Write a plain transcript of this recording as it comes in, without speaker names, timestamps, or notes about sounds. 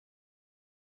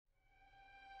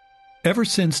Ever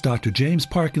since Dr. James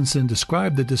Parkinson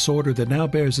described the disorder that now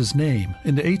bears his name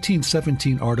in the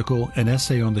 1817 article An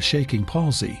Essay on the Shaking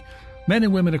Palsy, men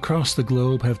and women across the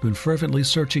globe have been fervently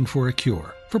searching for a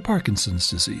cure for Parkinson's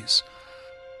disease.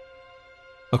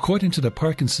 According to the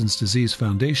Parkinson's Disease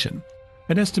Foundation,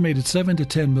 an estimated 7 to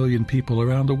 10 million people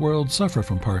around the world suffer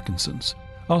from Parkinson's,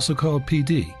 also called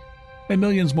PD, and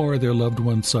millions more of their loved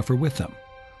ones suffer with them,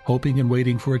 hoping and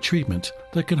waiting for a treatment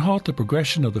that can halt the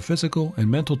progression of the physical and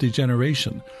mental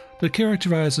degeneration that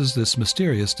characterizes this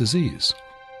mysterious disease.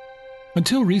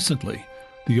 Until recently,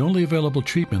 the only available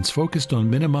treatments focused on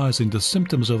minimizing the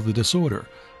symptoms of the disorder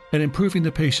and improving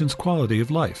the patient's quality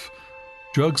of life.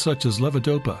 Drugs such as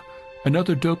levodopa and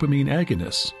other dopamine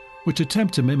agonists, which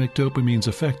attempt to mimic dopamine's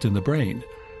effect in the brain,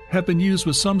 have been used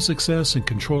with some success in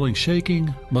controlling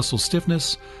shaking, muscle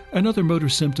stiffness, and other motor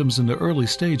symptoms in the early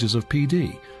stages of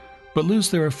PD, but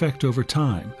lose their effect over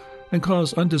time and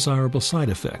cause undesirable side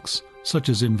effects, such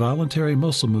as involuntary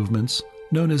muscle movements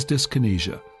known as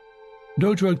dyskinesia.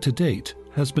 No drug to date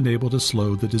has been able to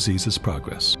slow the disease's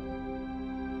progress.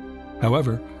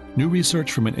 However, new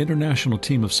research from an international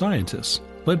team of scientists,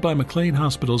 led by McLean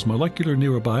Hospital's Molecular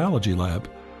Neurobiology Lab,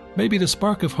 may be the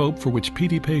spark of hope for which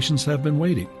PD patients have been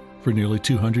waiting for nearly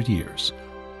 200 years.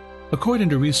 According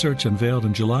to research unveiled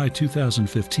in July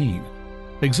 2015,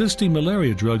 existing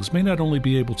malaria drugs may not only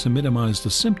be able to minimize the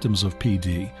symptoms of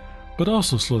PD, but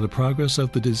also slow the progress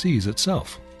of the disease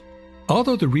itself.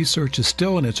 Although the research is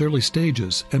still in its early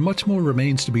stages and much more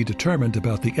remains to be determined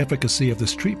about the efficacy of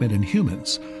this treatment in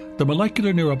humans, the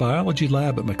Molecular Neurobiology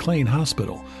Lab at McLean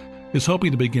Hospital is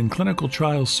hoping to begin clinical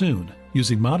trials soon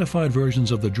using modified versions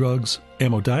of the drugs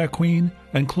amodiaquine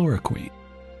and chloroquine.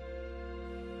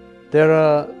 There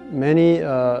are many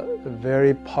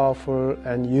very powerful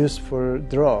and useful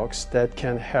drugs that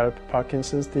can help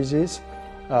Parkinson's disease,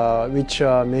 which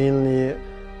are mainly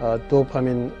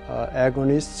dopamine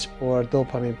agonists or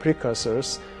dopamine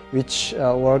precursors, which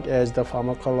work as the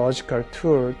pharmacological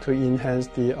tool to enhance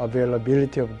the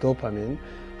availability of dopamine.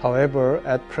 However,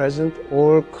 at present,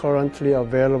 all currently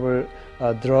available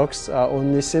drugs are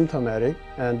only symptomatic,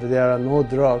 and there are no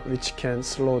drugs which can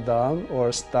slow down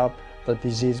or stop the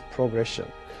disease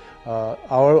progression.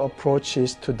 Our approach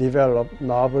is to develop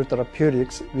novel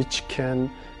therapeutics which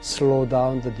can slow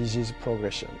down the disease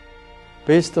progression.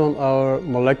 Based on our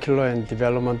molecular and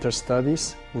developmental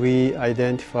studies, we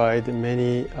identified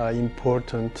many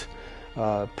important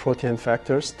protein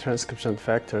factors, transcription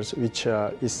factors, which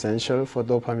are essential for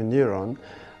dopamine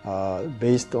neuron,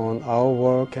 based on our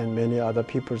work and many other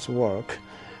people's work.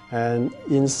 And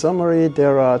in summary,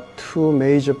 there are two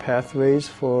major pathways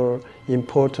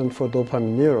important for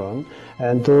dopamine neuron,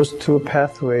 and those two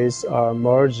pathways are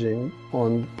merging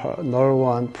on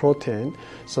Nurr1 protein.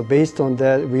 So based on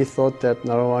that, we thought that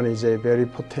Nurr1 is a very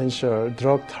potential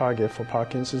drug target for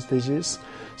Parkinson's disease.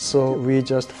 So we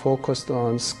just focused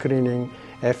on screening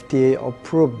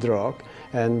FDA-approved drug,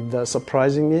 and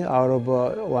surprisingly, out of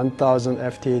 1,000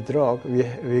 FDA drug,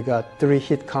 we got 3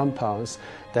 hit compounds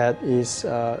that is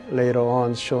later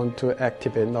on shown to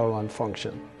activate Nurr1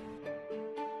 function.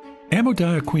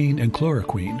 Amodiaquine and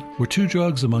chloroquine were 2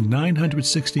 drugs among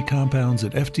 960 compounds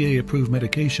in FDA-approved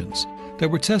medications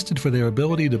that were tested for their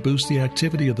ability to boost the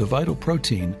activity of the vital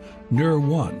protein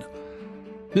Nurr1.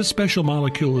 This special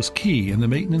molecule is key in the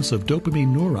maintenance of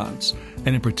dopamine neurons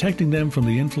and in protecting them from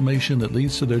the inflammation that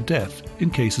leads to their death in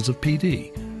cases of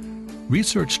PD.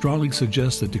 Research strongly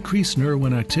suggests that decreased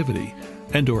Nurr1 activity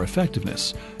and/or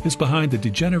effectiveness is behind the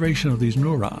degeneration of these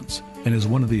neurons and is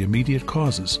one of the immediate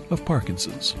causes of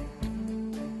Parkinson's.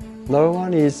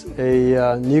 Nurr1 is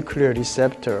a nuclear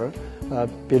receptor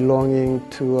belonging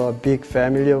to a big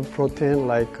family of protein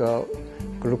like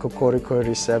glucocorticoid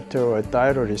receptor or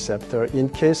thyroid receptor. In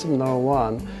case of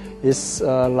Nurr1, its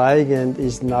ligand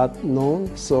is not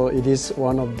known, so it is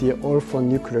one of the orphan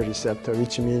nuclear receptor,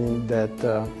 which means that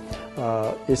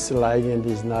its ligand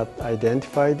is not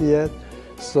identified yet.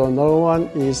 So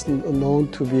Nurr1 is known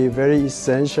to be very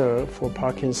essential for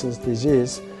Parkinson's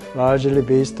disease, largely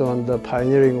based on the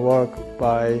pioneering work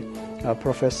by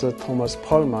Professor Thomas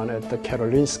Perlman at the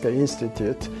Karolinska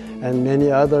Institute, and many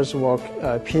others' work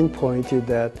pinpointed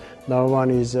that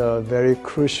Nurr1 is a very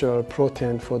crucial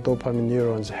protein for dopamine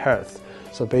neurons' health.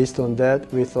 So based on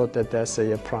that, we thought that that's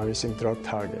a promising drug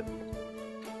target.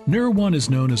 Nurr1 is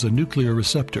known as a nuclear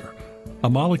receptor, a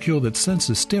molecule that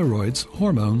senses steroids,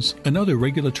 hormones, and other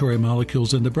regulatory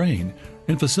molecules in the brain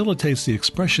and facilitates the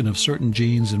expression of certain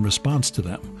genes in response to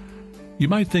them. You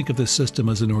might think of this system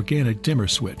as an organic dimmer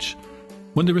switch.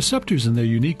 When the receptors and their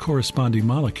unique corresponding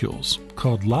molecules,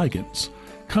 called ligands,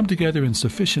 come together in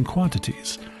sufficient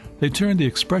quantities, they turn the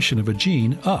expression of a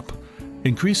gene up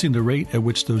increasing the rate at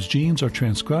which those genes are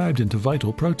transcribed into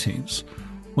vital proteins.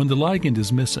 When the ligand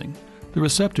is missing, the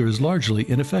receptor is largely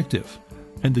ineffective,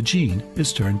 and the gene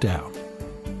is turned down.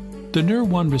 The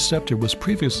Nr1 receptor was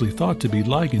previously thought to be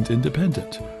ligand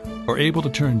independent, or able to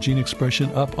turn gene expression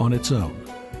up on its own.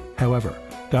 However,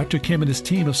 Dr. Kim and his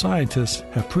team of scientists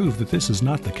have proved that this is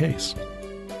not the case.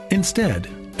 Instead,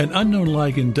 an unknown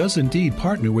ligand does indeed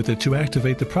partner with it to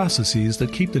activate the processes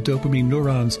that keep the dopamine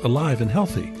neurons alive and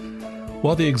healthy.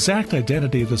 While the exact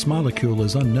identity of this molecule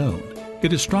is unknown,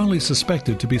 it is strongly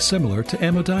suspected to be similar to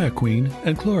amidiaquine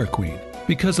and chloroquine.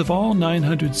 Because of all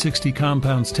 960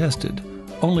 compounds tested,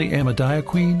 only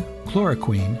amidiaquine,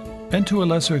 chloroquine, and to a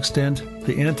lesser extent,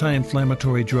 the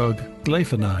anti-inflammatory drug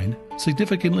gleifenine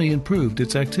significantly improved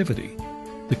its activity.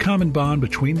 The common bond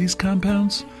between these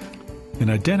compounds? An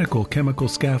identical chemical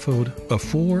scaffold of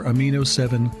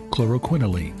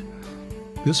 4-amino-7-chloroquinoline.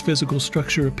 This physical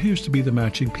structure appears to be the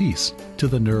matching piece to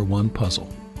the Nr1 puzzle.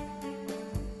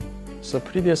 So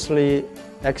previously,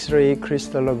 X-ray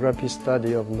crystallography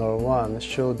study of Nr1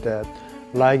 showed that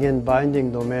ligand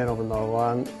binding domain of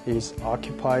Nr1 is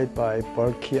occupied by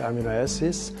bulky amino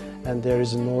acids, and there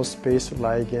is no space for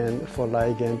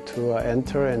ligand to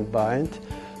enter and bind.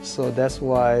 So that's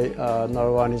why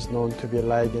Nr1 is known to be a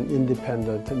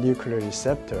ligand-independent nuclear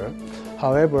receptor.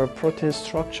 However, protein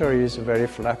structure is very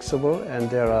flexible, and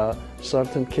there are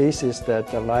certain cases that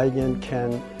the ligand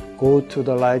can go to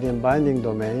the ligand binding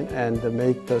domain and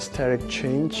make the steric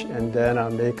change, and then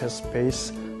make a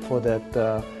space for that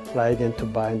ligand to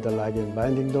bind the ligand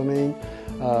binding domain.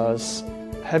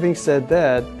 Having said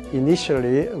that,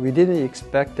 initially we didn't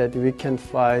expect that we can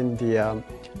find the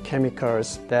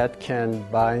chemicals that can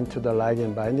bind to the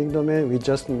ligand binding domain. We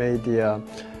just made the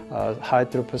high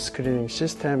throughput screening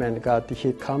system and got the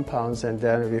hit compounds, and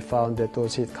then we found that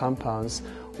those hit compounds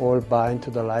all bind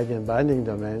to the ligand binding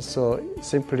domain. So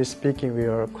simply speaking, we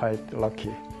are quite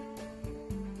lucky.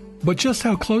 But just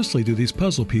how closely do these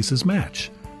puzzle pieces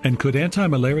match? And could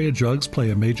anti-malaria drugs play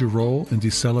a major role in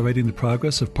decelerating the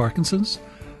progress of Parkinson's?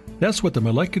 That's what the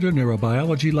molecular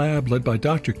neurobiology lab led by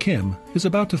Dr. Kim is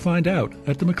about to find out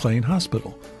at the McLean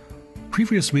Hospital.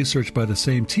 Previous research by the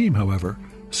same team, however,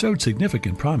 showed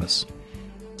significant promise.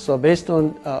 So based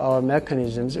on our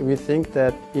mechanisms, we think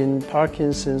that in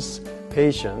Parkinson's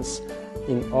patients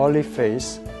in early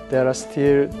phase, there are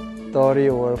still 30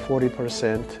 or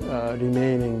 40%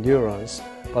 remaining neurons,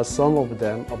 but some of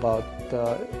them, about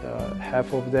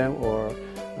half of them or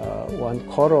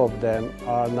 1/4 of them,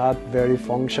 are not very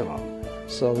functional.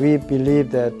 So we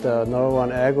believe that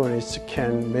Nr1 agonists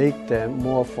can make them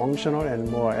more functional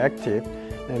and more active,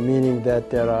 and meaning that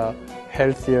there are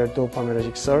healthier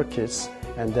dopaminergic circuits,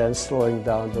 and then slowing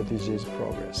down the disease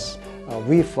progress.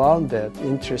 We found that,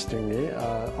 interestingly,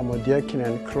 amodiaquine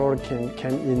and chloroquine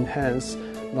can enhance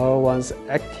Nr1's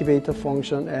activator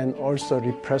function and also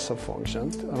repressor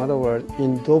function. In other words,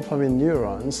 in dopamine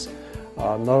neurons,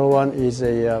 Nr1 is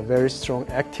a very strong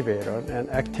activator and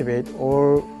activate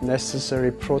all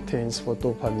necessary proteins for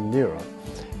dopamine neuron.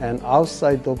 And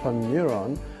outside dopamine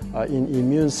neuron, in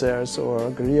immune cells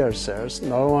or glial cells,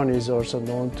 Nr1 is also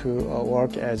known to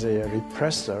work as a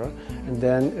repressor and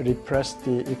then repress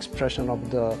the expression of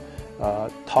the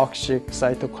toxic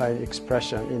cytokine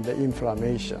expression in the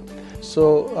inflammation.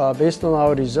 So based on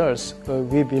our results,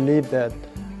 we believe that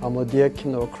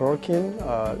amodiaquine or chloroquine,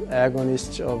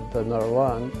 agonists of the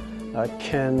Nr1,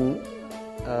 can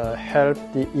help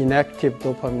the inactive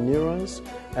dopamine neurons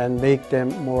and make them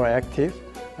more active.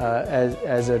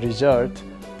 As a result,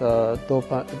 the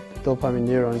dopamine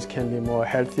neurons can be more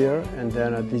healthier, and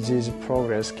then a disease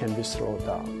progress can be slowed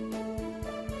down.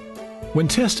 When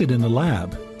tested in the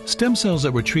lab, stem cells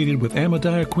that were treated with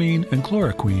amidiaquine and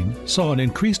chloroquine saw an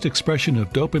increased expression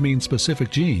of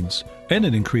dopamine-specific genes and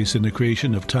an increase in the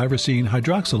creation of tyrosine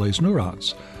hydroxylase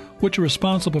neurons, which are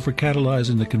responsible for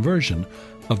catalyzing the conversion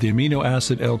of the amino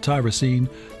acid L-tyrosine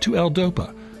to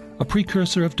L-dopa, a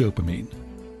precursor of dopamine.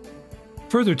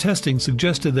 Further testing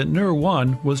suggested that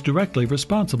Nr1 was directly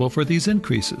responsible for these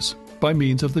increases by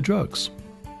means of the drugs.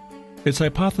 It's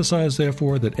hypothesized,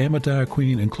 therefore, that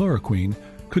amidiaquine and chloroquine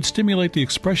could stimulate the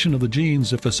expression of the genes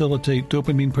that facilitate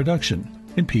dopamine production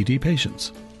in PD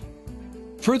patients.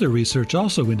 Further research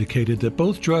also indicated that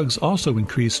both drugs also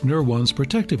increase Nr1's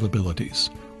protective abilities,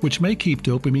 which may keep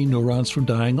dopamine neurons from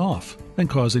dying off and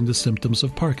causing the symptoms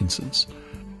of Parkinson's.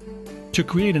 To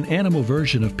create an animal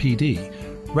version of PD,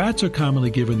 rats are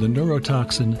commonly given the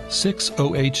neurotoxin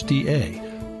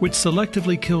 6-OHDA, which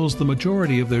selectively kills the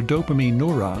majority of their dopamine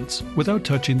neurons without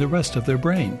touching the rest of their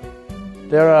brain.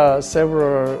 There are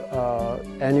several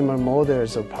animal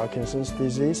models of Parkinson's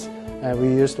disease, and we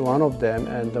used one of them,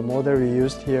 and the model we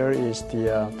used here is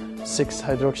the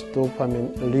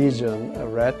 6-hydroxydopamine lesion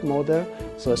rat model.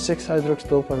 So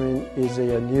 6-hydroxydopamine is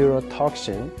a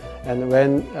neurotoxin, and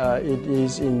when it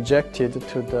is injected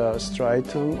to the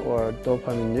striatum or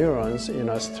dopamine neurons in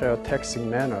a stereotaxic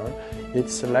manner, it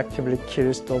selectively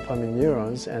kills dopamine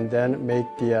neurons and then make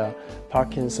the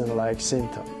Parkinson-like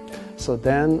symptom. So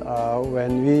then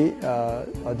when we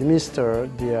administer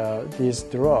these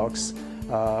drugs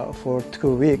for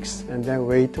 2 weeks and then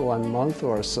wait 1 month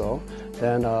or so,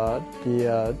 then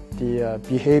the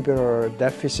behavioral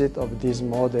deficit of these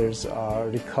models are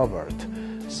recovered.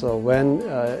 So when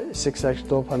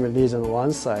 6-hydroxydopamine lesion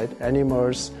one side,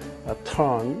 animals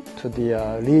turn to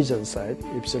the lesion side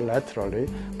ipsilaterally,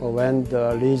 but when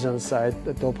the lesion side,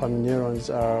 the dopamine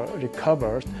neurons are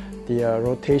recovered, the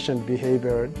rotation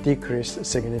behavior decreased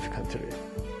significantly.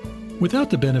 Without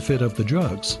the benefit of the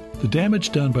drugs, the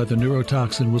damage done by the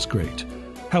neurotoxin was great.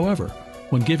 However,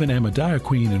 when given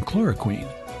amidiaquine and chloroquine,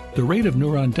 the rate of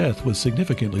neuron death was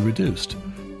significantly reduced.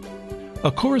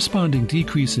 A corresponding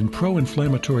decrease in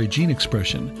pro-inflammatory gene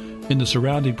expression in the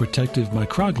surrounding protective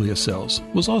microglia cells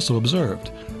was also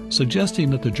observed,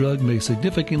 suggesting that the drug may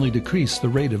significantly decrease the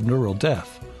rate of neural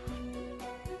death.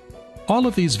 All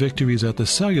of these victories at the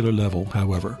cellular level,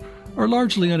 however, are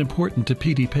largely unimportant to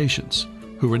PD patients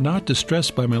who are not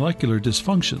distressed by molecular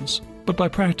dysfunctions, but by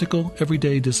practical,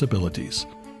 everyday disabilities.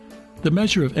 The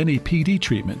measure of any PD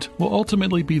treatment will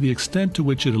ultimately be the extent to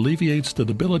which it alleviates the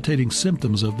debilitating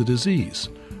symptoms of the disease.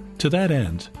 To that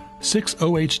end, 6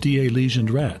 OHDA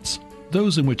lesioned rats,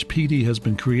 those in which PD has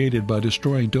been created by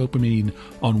destroying dopamine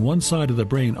on one side of the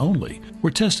brain only,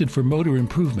 were tested for motor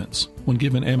improvements when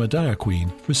given amidiaquine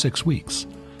for 6 weeks.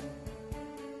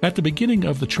 At the beginning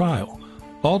of the trial,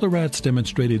 all the rats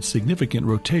demonstrated significant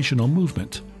rotational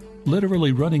movement,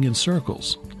 literally running in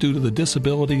circles due to the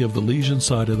disability of the lesion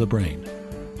side of the brain.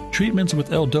 Treatments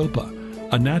with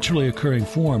L-DOPA, a naturally occurring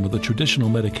form of the traditional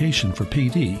medication for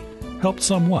PD, helped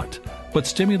somewhat, but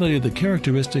stimulated the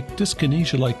characteristic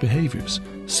dyskinesia-like behaviors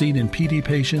seen in PD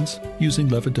patients using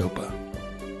levodopa.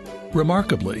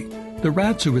 Remarkably, the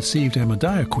rats who received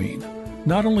amidiaquine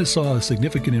not only saw a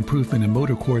significant improvement in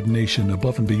motor coordination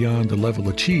above and beyond the level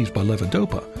achieved by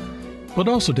levodopa, but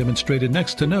also demonstrated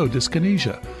next to no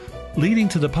dyskinesia, leading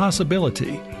to the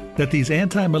possibility that these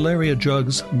anti-malaria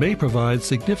drugs may provide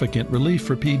significant relief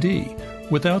for PD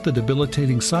without the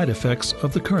debilitating side effects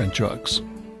of the current drugs.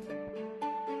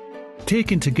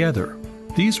 Taken together,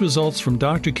 these results from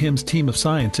Dr. Kim's team of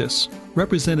scientists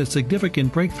represent a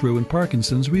significant breakthrough in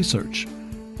Parkinson's research.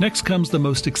 Next comes the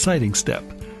most exciting step,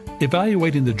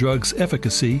 evaluating the drug's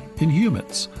efficacy in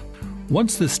humans.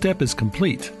 Once this step is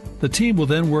complete, the team will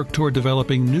then work toward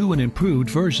developing new and improved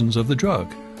versions of the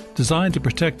drug, designed to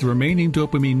protect the remaining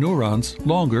dopamine neurons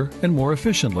longer and more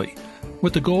efficiently,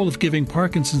 with the goal of giving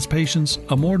Parkinson's patients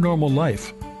a more normal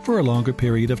life for a longer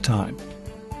period of time.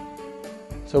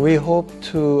 So we hope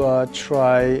to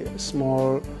try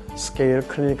small-scale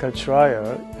clinical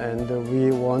trial, and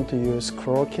we want to use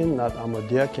chloroquine, not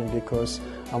amodiaquine, because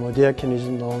amodiaquine is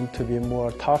known to be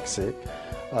more toxic.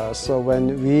 So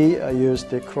when we use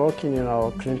the chloroquine in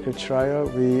our clinical trial,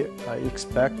 we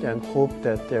expect and hope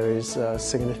that there is a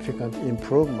significant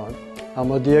improvement.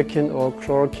 Amodiaquine or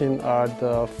chloroquine are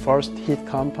the first hit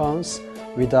compounds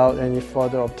without any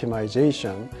further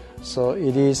optimization. So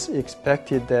it is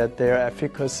expected that their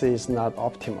efficacy is not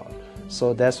optimal.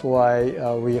 So that's why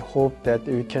we hope that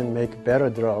we can make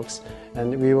better drugs.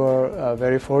 And we were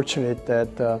very fortunate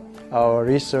that our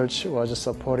research was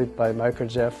supported by Michael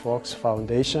J. Fox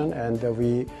Foundation, and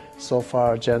we so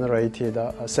far generated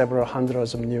several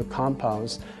hundreds of new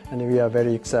compounds, and we are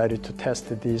very excited to test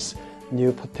these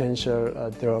new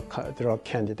potential drug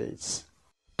candidates.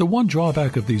 The one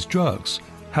drawback of these drugs,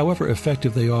 however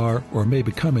effective they are or may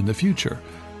become in the future,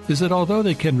 is that although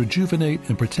they can rejuvenate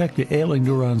and protect the ailing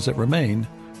neurons that remain,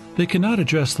 they cannot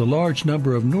address the large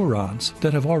number of neurons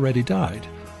that have already died.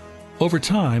 Over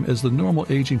time, as the normal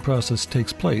aging process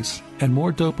takes place and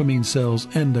more dopamine cells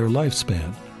end their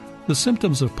lifespan, the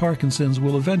symptoms of Parkinson's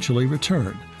will eventually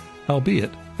return,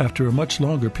 albeit after a much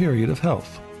longer period of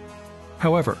health.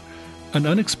 However, an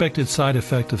unexpected side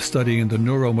effect of studying the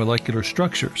neuromolecular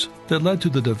structures that led to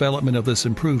the development of this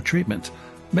improved treatment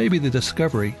may be the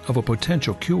discovery of a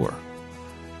potential cure.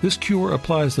 This cure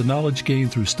applies the knowledge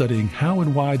gained through studying how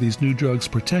and why these new drugs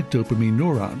protect dopamine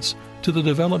neurons to the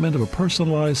development of a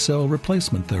personalized cell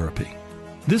replacement therapy.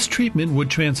 This treatment would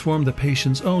transform the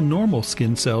patient's own normal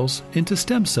skin cells into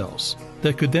stem cells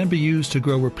that could then be used to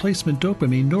grow replacement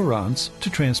dopamine neurons to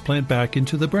transplant back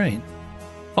into the brain.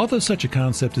 Although such a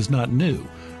concept is not new,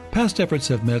 past efforts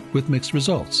have met with mixed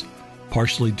results,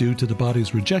 partially due to the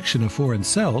body's rejection of foreign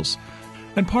cells,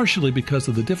 and partially because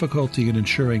of the difficulty in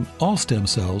ensuring all stem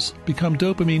cells become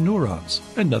dopamine neurons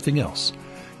and nothing else.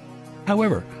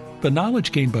 However, the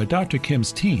knowledge gained by Dr.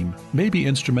 Kim's team may be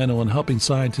instrumental in helping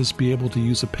scientists be able to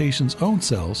use a patient's own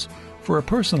cells for a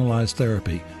personalized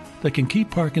therapy that can keep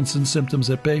Parkinson's symptoms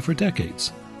at bay for decades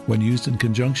when used in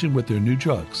conjunction with their new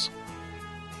drugs.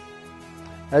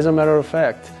 As a matter of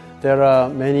fact, there are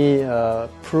many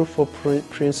proof of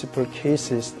principle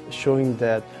cases showing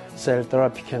that cell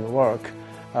therapy can work,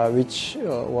 which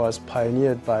was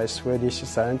pioneered by Swedish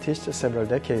scientists several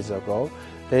decades ago.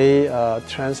 They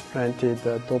transplanted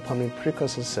the dopamine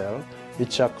precursor cell,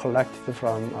 which are collected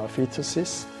from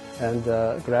fetuses, and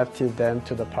grafted them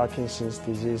to the Parkinson's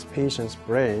disease patient's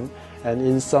brain. And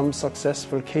in some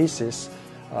successful cases,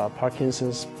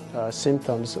 Parkinson's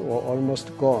symptoms were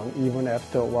almost gone even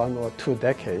after 1 or 2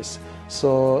 decades.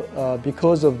 So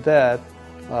because of that,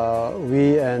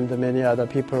 we and many other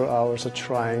people are also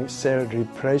trying cell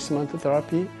replacement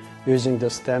therapy using the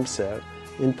stem cell.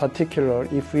 In particular,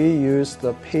 if we use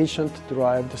the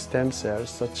patient-derived stem cells,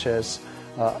 such as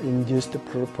induced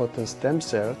pluripotent stem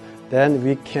cell, then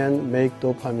we can make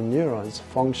dopamine neurons,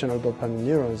 functional dopamine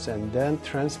neurons, and then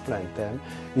transplant them,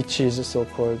 which is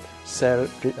so-called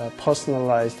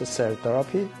personalized cell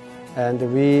therapy.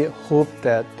 And we hope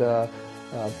that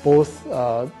both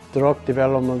drug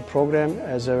development program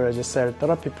as well as a cell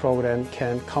therapy program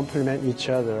can complement each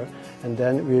other, and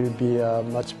then will be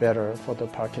much better for the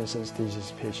Parkinson's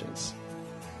disease patients.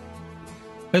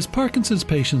 As Parkinson's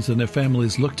patients and their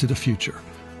families look to the future,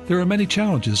 there are many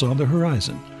challenges on the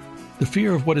horizon. The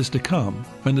fear of what is to come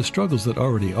and the struggles that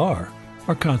already are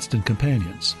constant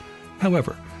companions.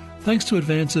 However, thanks to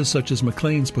advances such as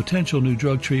McLean's potential new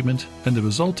drug treatment and the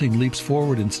resulting leaps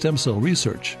forward in stem cell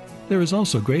research, there is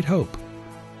also great hope.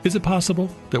 Is it possible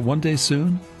that one day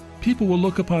soon, people will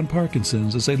look upon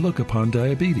Parkinson's as they look upon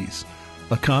diabetes,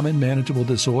 a common manageable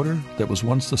disorder that was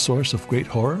once the source of great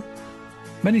horror?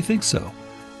 Many think so,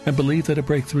 and believe that a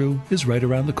breakthrough is right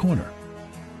around the corner.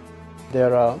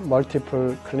 There are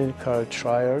multiple clinical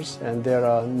trials, and there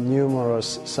are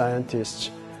numerous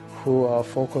scientists who are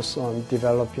focused on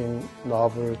developing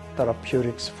novel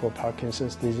therapeutics for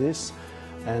Parkinson's disease,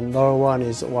 and Nor1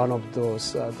 is one of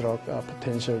those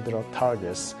potential drug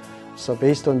targets. So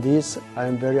based on this, I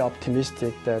am very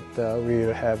optimistic that we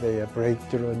will have a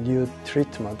breakthrough new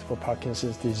treatment for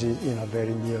Parkinson's disease in a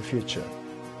very near future.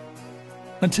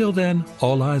 Until then,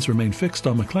 all eyes remain fixed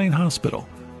on McLean Hospital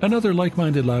and other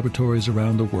like-minded laboratories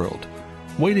around the world,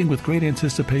 waiting with great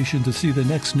anticipation to see the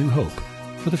next new hope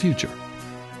for the future.